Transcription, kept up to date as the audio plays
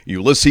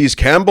Ulysses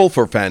Campbell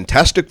for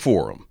Fantastic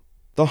Forum.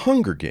 The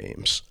Hunger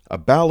Games, A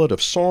Ballad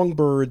of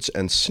Songbirds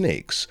and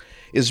Snakes,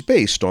 is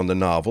based on the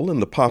novel in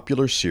the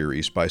popular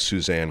series by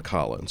Suzanne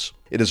Collins.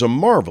 It is a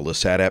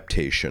marvelous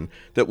adaptation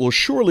that will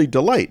surely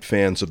delight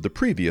fans of the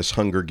previous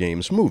Hunger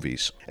Games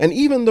movies, and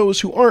even those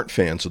who aren't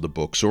fans of the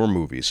books or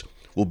movies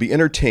will be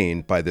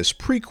entertained by this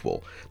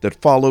prequel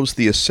that follows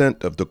the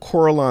ascent of the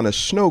Coriolanus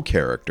Snow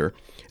character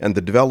and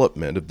the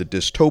development of the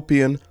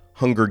dystopian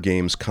Hunger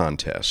Games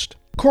contest.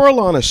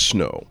 Coriolanus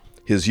Snow,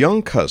 his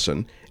young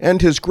cousin,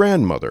 and his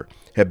grandmother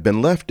have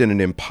been left in an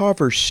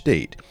impoverished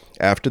state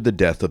after the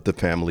death of the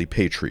family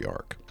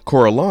patriarch.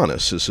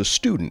 Coriolanus is a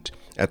student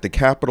at the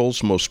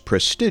capital's most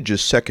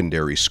prestigious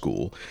secondary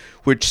school,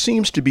 which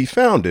seems to be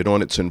founded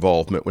on its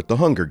involvement with the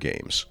Hunger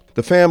Games.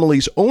 The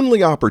family's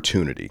only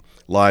opportunity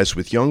lies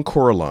with young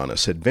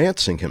Coriolanus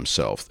advancing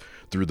himself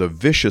through the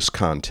vicious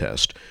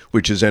contest,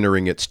 which is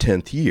entering its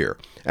 10th year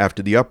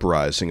after the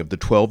uprising of the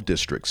 12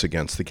 districts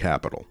against the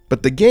capital.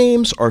 But the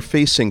games are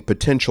facing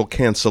potential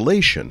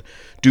cancellation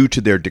due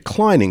to their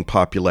declining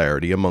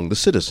popularity among the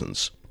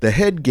citizens. The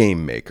head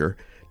game maker,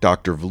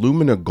 Dr.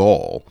 Volumina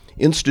Gaul,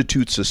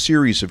 institutes a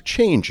series of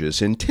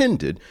changes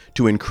intended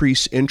to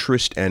increase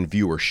interest and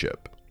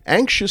viewership.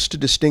 Anxious to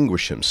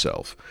distinguish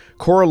himself,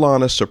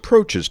 Coriolanus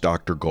approaches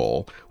Dr.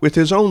 Gaul with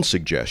his own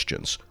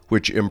suggestions,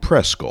 which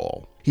impress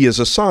Gaul. He is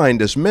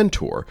assigned as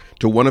mentor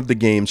to one of the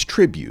game's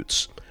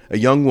tributes, a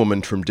young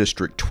woman from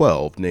District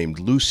 12 named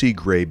Lucy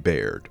Gray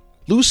Baird.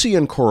 Lucy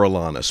and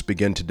Coriolanus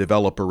begin to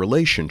develop a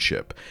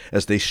relationship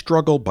as they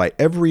struggle by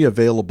every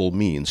available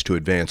means to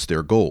advance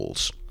their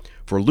goals.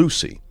 For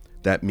Lucy,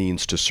 that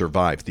means to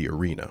survive the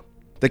arena.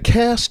 The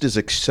cast is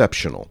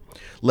exceptional,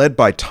 led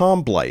by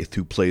Tom Blythe,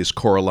 who plays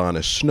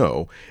Coriolanus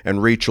Snow,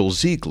 and Rachel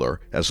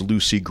Ziegler as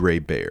Lucy Gray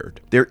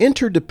Baird. Their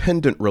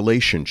interdependent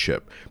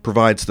relationship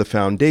provides the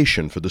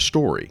foundation for the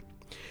story,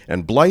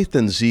 and Blythe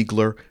and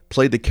Ziegler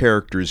play the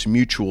characters'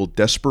 mutual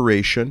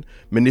desperation,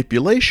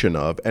 manipulation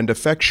of, and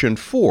affection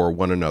for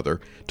one another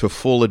to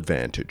full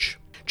advantage.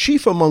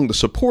 Chief among the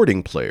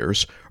supporting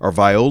players are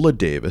Viola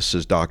Davis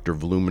as Dr.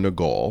 Volumina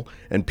Gaul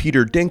and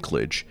Peter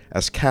Dinklage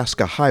as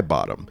Casca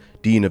Highbottom,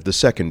 Dean of the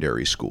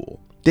Secondary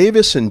School.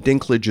 Davis and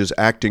Dinklage's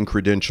acting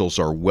credentials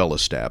are well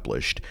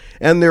established,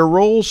 and their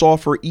roles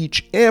offer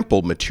each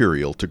ample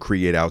material to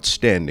create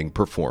outstanding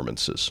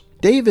performances.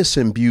 Davis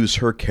imbues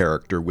her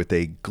character with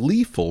a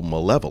gleeful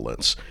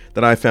malevolence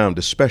that I found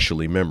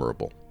especially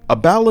memorable. A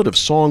Ballad of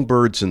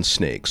Songbirds and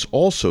Snakes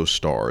also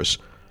stars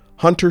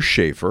Hunter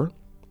Schafer,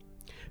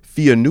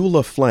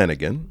 Fionnuala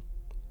Flanagan,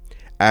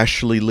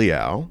 Ashley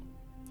Liao,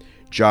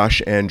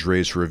 Josh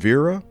Andres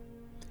Rivera,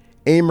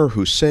 Amer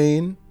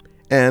Hussein,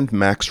 and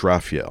Max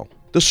Raphael.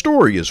 The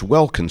story is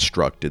well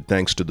constructed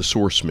thanks to the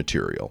source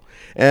material,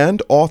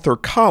 and author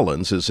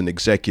Collins is an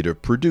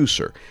executive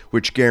producer,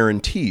 which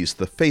guarantees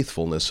the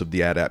faithfulness of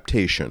the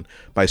adaptation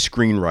by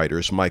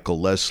screenwriters Michael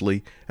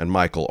Leslie and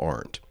Michael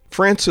Arndt.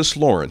 Francis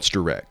Lawrence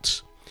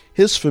directs.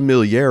 His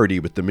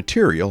familiarity with the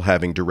material,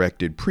 having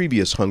directed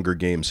previous Hunger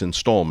Games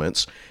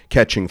installments,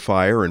 Catching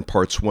Fire and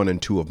Parts 1 and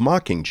 2 of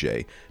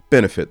Mockingjay,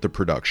 benefit the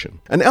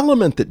production. An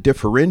element that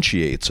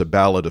differentiates A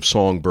Ballad of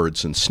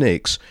Songbirds and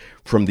Snakes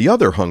from the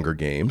other Hunger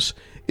Games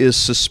is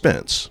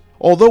suspense.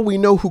 Although we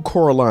know who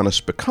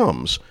Coriolanus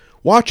becomes,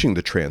 watching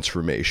the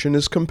transformation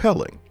is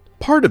compelling.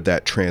 Part of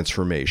that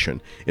transformation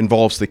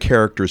involves the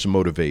character's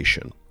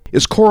motivation.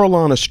 Is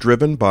Coriolanus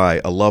driven by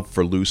a love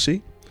for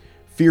Lucy,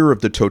 fear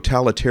of the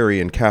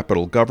totalitarian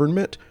capital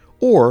government,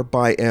 or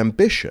by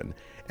ambition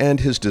and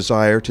his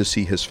desire to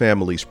see his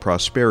family's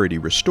prosperity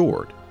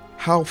restored?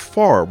 How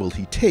far will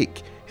he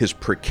take his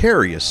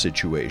precarious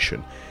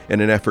situation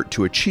in an effort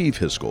to achieve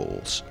his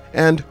goals?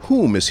 And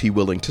whom is he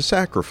willing to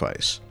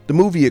sacrifice? The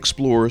movie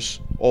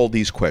explores all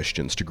these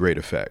questions to great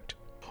effect.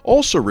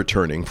 Also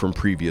returning from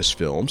previous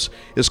films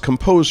is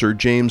composer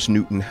James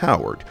Newton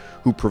Howard,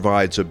 who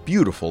provides a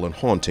beautiful and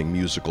haunting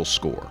musical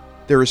score.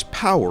 There is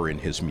power in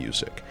his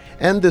music,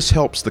 and this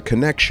helps the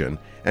connection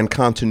and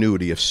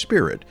continuity of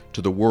spirit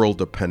to the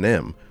world of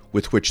Panem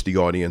with which the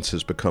audience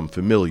has become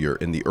familiar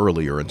in the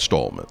earlier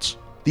installments.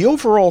 The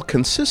overall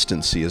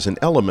consistency is an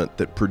element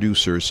that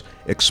producers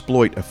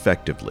exploit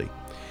effectively.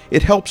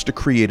 It helps to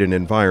create an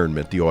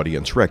environment the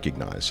audience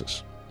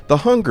recognizes. The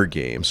Hunger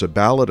Games, A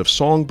Ballad of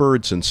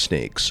Songbirds and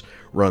Snakes,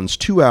 runs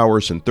 2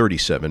 hours and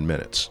 37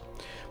 minutes.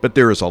 But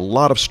there is a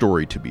lot of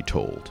story to be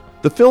told.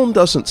 The film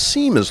doesn't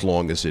seem as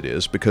long as it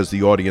is because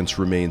the audience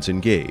remains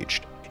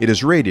engaged. It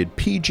is rated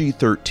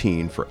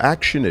PG-13 for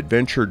action,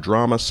 adventure,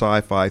 drama,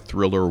 sci-fi,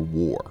 thriller,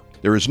 war.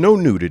 There is no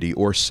nudity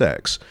or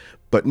sex,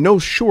 but no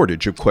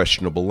shortage of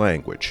questionable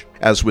language.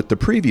 As with the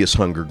previous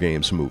Hunger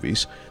Games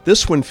movies,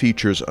 this one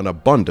features an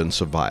abundance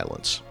of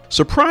violence.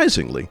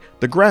 Surprisingly,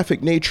 the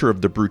graphic nature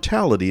of the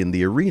brutality in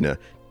the arena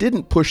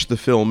didn't push the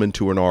film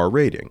into an R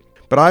rating,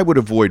 but I would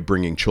avoid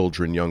bringing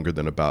children younger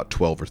than about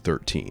 12 or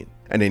 13.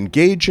 An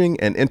engaging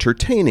and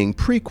entertaining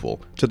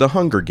prequel to the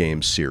Hunger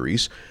Games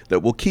series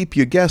that will keep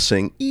you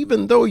guessing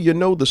even though you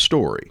know the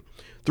story.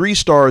 3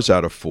 stars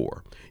out of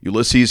 4.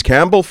 Ulysses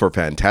Campbell for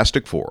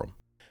Fantastic Forum.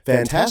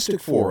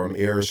 Fantastic Forum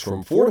airs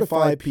from 4 to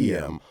 5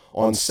 p.m.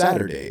 on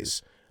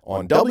Saturdays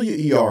on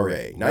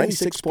WERA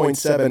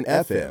 96.7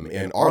 FM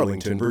in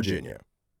Arlington, Virginia.